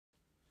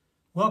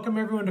Welcome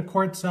everyone to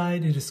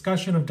Courtside, a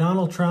discussion of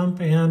Donald Trump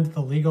and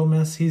the legal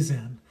mess he's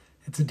in.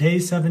 It's day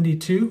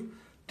 72.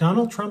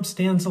 Donald Trump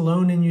stands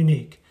alone and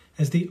unique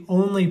as the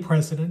only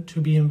president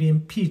to be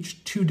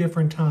impeached 2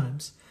 different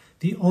times,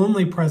 the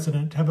only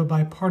president to have a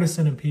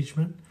bipartisan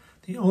impeachment,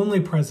 the only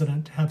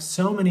president to have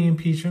so many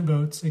impeachment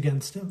votes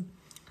against him.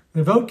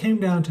 The vote came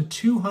down to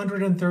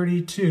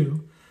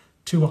 232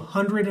 to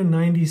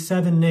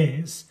 197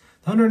 nays.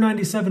 The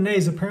 197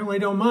 nays apparently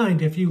don't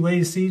mind if you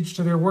lay siege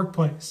to their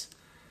workplace.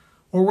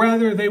 Or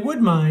rather, they would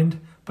mind,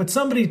 but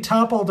somebody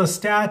toppled a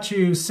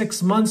statue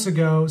 6 months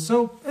ago,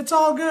 so it's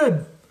all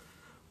good.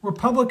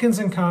 Republicans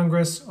in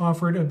Congress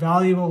offered a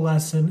valuable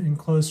lesson in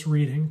close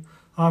reading,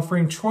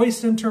 offering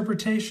choice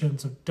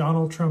interpretations of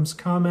Donald Trump's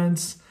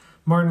comments,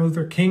 Martin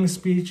Luther King's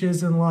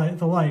speeches, and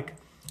the like.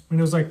 And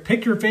it was like,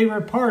 pick your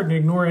favorite part and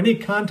ignore any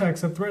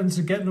context that threatens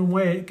to get in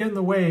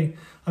the way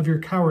of your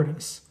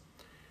cowardice.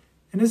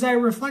 And as I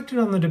reflected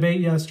on the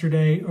debate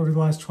yesterday over the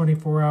last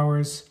 24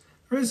 hours,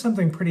 there is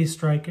something pretty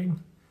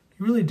striking.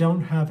 You really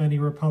don't have any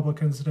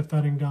Republicans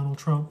defending Donald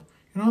Trump.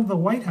 You don't have the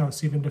White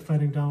House even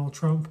defending Donald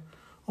Trump.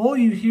 All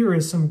you hear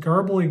is some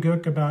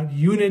gobbledygook about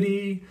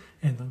unity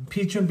and the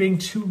impeachment being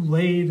too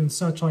late and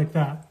such like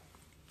that.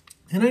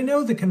 And I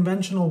know the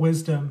conventional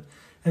wisdom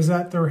is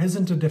that there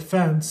isn't a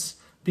defense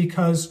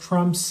because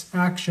Trump's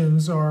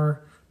actions are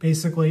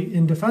basically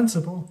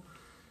indefensible.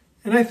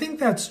 And I think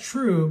that's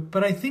true,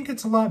 but I think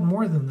it's a lot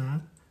more than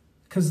that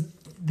because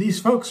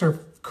these folks are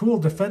cool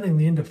defending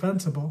the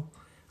indefensible.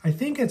 I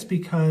think it's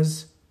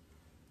because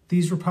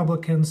these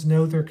Republicans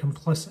know they're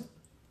complicit.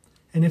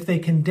 And if they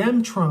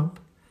condemn Trump,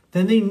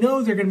 then they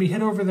know they're going to be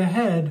hit over the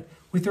head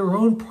with their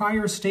own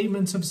prior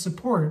statements of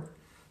support.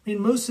 I mean,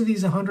 most of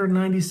these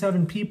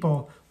 197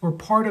 people were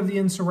part of the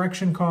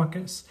insurrection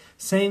caucus,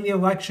 saying the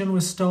election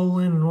was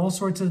stolen and all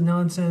sorts of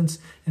nonsense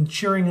and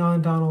cheering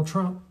on Donald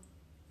Trump.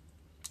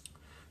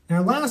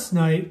 Now, last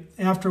night,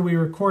 after we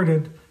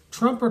recorded,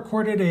 Trump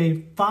recorded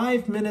a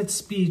 5-minute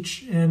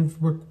speech and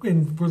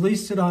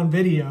released it on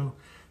video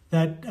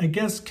that I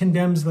guess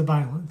condemns the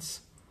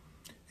violence.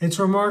 It's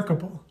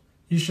remarkable.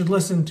 You should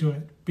listen to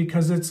it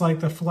because it's like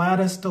the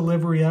flattest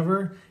delivery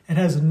ever. It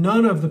has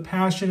none of the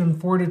passion and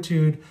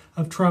fortitude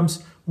of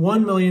Trump's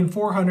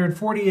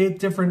 1,448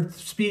 different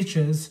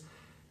speeches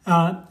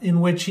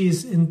in which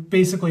he's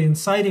basically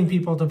inciting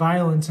people to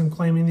violence and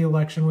claiming the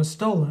election was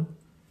stolen.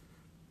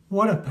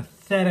 What a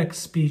pathetic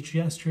speech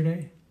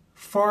yesterday.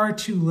 Far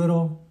too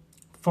little,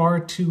 far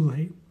too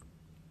late.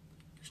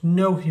 There's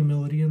no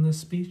humility in this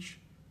speech,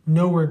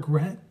 no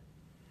regret,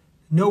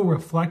 no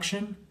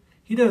reflection.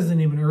 He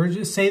doesn't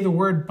even say the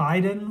word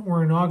Biden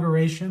or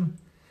inauguration.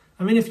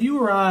 I mean, if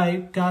you or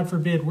I, God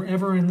forbid, were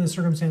ever in this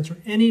circumstance or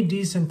any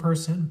decent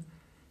person,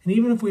 and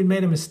even if we'd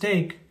made a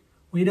mistake,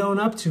 we'd own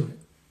up to it.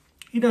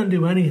 He doesn't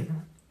do any of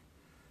that.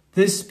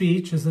 This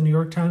speech, as the New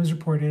York Times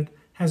reported,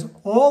 has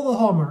all the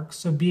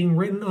hallmarks of being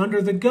written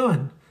under the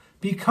gun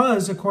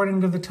because, according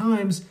to the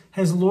Times,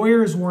 his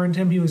lawyers warned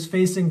him he was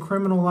facing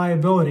criminal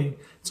liability,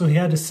 so he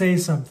had to say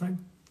something.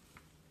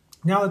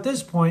 Now, at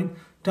this point,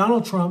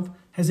 Donald Trump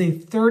has a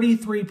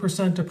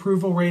 33%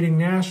 approval rating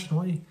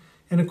nationally,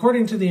 and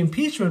according to the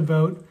impeachment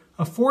vote,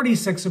 a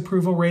 46%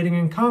 approval rating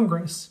in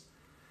Congress.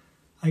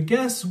 I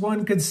guess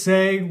one could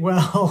say,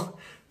 well,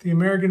 the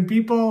American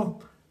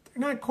people,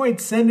 they're not quite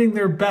sending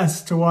their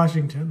best to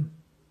Washington.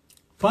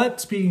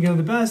 But speaking of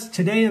the best,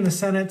 today in the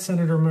Senate,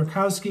 Senator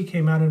Murkowski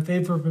came out in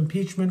favor of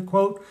impeachment.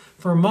 Quote,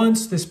 for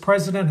months, this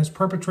president has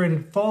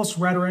perpetrated false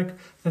rhetoric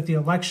that the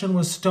election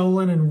was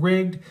stolen and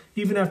rigged.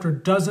 Even after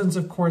dozens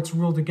of courts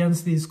ruled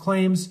against these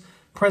claims,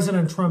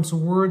 President Trump's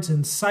words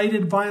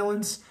incited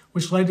violence,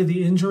 which led to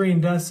the injury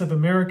and deaths of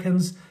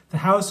Americans. The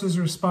House has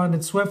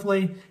responded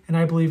swiftly, and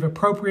I believe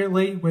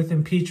appropriately, with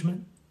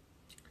impeachment.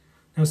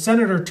 Now,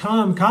 Senator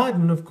Tom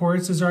Cotton, of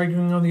course, is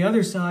arguing on the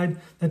other side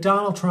that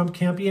Donald Trump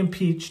can't be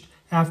impeached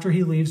after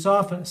he leaves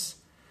office.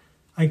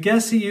 I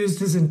guess he used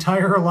his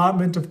entire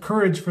allotment of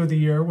courage for the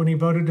year when he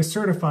voted to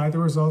certify the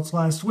results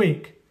last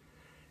week.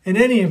 In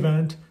any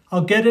event,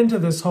 I'll get into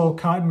this whole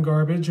Cotton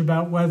garbage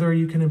about whether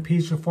you can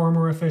impeach a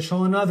former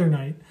official another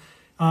night.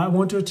 I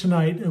won't do it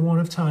tonight, I won't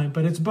have time,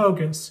 but it's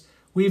bogus.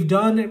 We've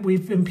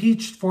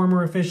impeached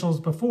former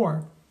officials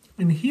before.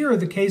 And here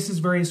the case is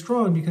very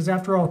strong because,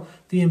 after all,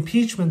 the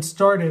impeachment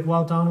started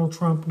while Donald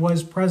Trump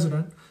was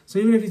president. So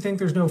even if you think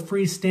there's no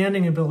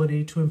freestanding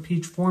ability to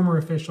impeach former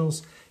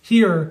officials,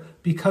 here,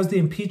 because the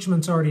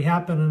impeachment's already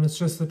happened and it's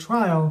just the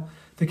trial,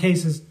 the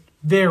case is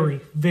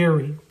very,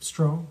 very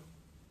strong.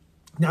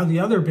 Now, the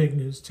other big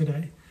news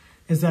today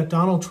is that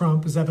Donald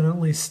Trump is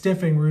evidently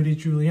stiffing Rudy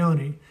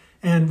Giuliani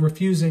and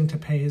refusing to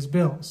pay his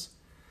bills.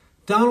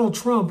 Donald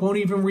Trump won't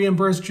even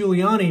reimburse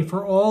Giuliani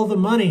for all the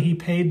money he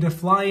paid to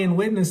fly in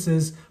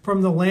witnesses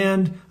from the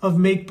land of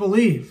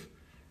make-believe.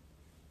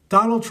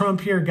 Donald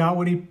Trump here got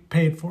what he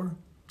paid for.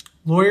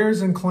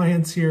 Lawyers and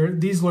clients here,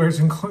 this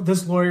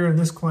lawyer and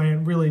this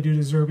client really do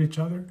deserve each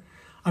other.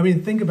 I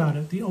mean, think about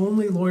it. The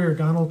only lawyer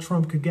Donald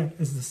Trump could get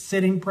as the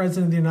sitting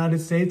president of the United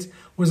States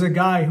was a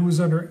guy who was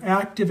under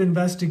active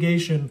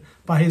investigation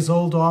by his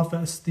old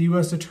office, the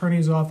U.S.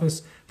 Attorney's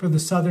Office for the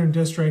Southern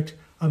District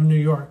of New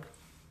York.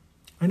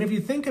 And if you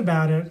think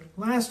about it,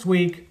 last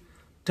week,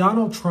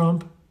 Donald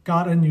Trump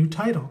got a new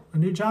title, a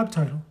new job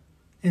title,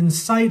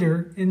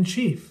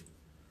 Insider-in-Chief.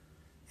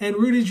 And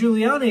Rudy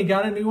Giuliani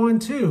got a new one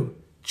too,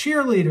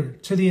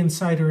 cheerleader to the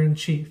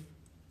Insider-in-Chief.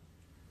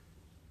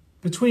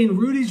 Between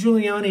Rudy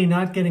Giuliani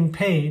not getting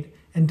paid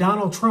and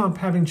Donald Trump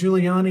having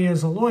Giuliani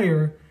as a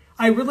lawyer,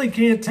 I really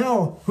can't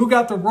tell who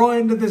got the raw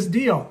end of this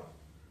deal.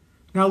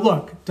 Now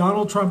look,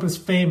 Donald Trump is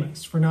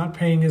famous for not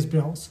paying his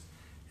bills.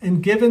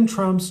 And given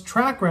Trump's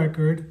track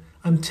record,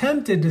 I'm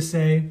tempted to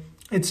say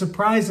it's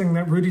surprising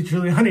that Rudy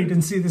Giuliani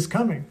didn't see this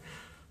coming.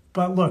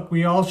 But look,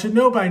 we all should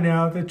know by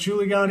now that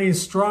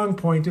Giuliani's strong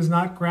point is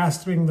not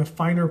grasping the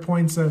finer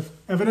points of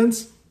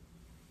evidence.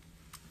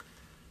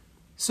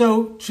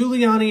 So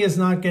Giuliani is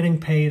not getting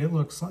paid, it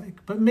looks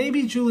like. But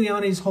maybe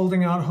Giuliani's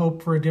holding out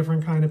hope for a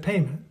different kind of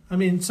payment. I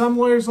mean, some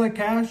lawyers like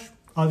cash,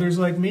 others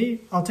like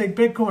me, I'll take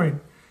Bitcoin.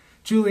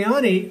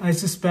 Giuliani, I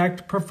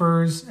suspect,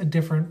 prefers a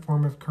different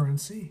form of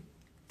currency,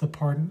 the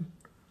pardon.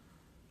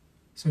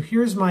 So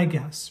here's my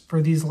guess for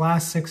these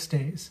last 6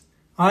 days.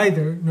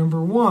 Either,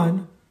 number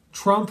one,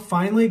 Trump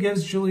finally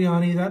gives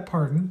Giuliani that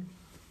pardon,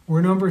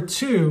 or number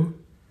two,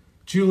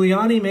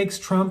 Giuliani makes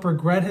Trump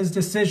regret his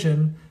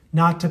decision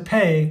not to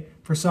pay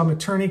for some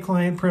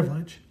attorney-client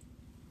privilege.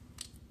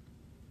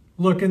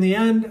 Look, in the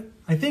end,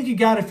 I think you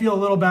got to feel a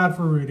little bad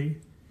for Rudy.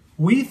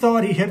 We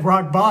thought he hit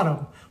rock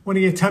bottom when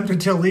he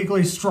attempted to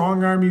illegally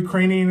strong-arm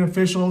Ukrainian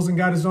officials and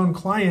got his own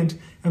client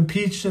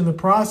impeached in the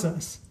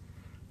process.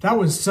 That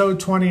was so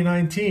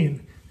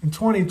 2019. In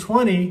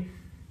 2020,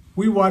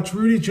 we watched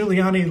Rudy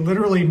Giuliani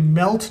literally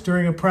melt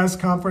during a press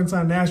conference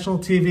on national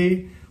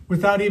TV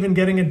without even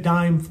getting a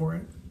dime for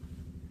it.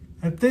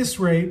 At this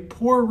rate,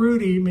 poor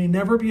Rudy may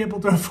never be able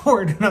to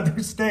afford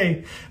another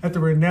stay at the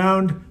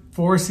renowned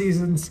Four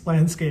Seasons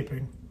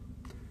Landscaping.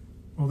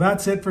 Well,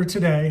 that's it for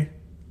today.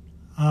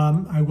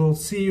 I will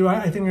see you.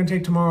 I think I'm going to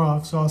take tomorrow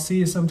off, so I'll see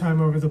you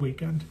sometime over the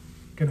weekend.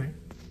 Good night.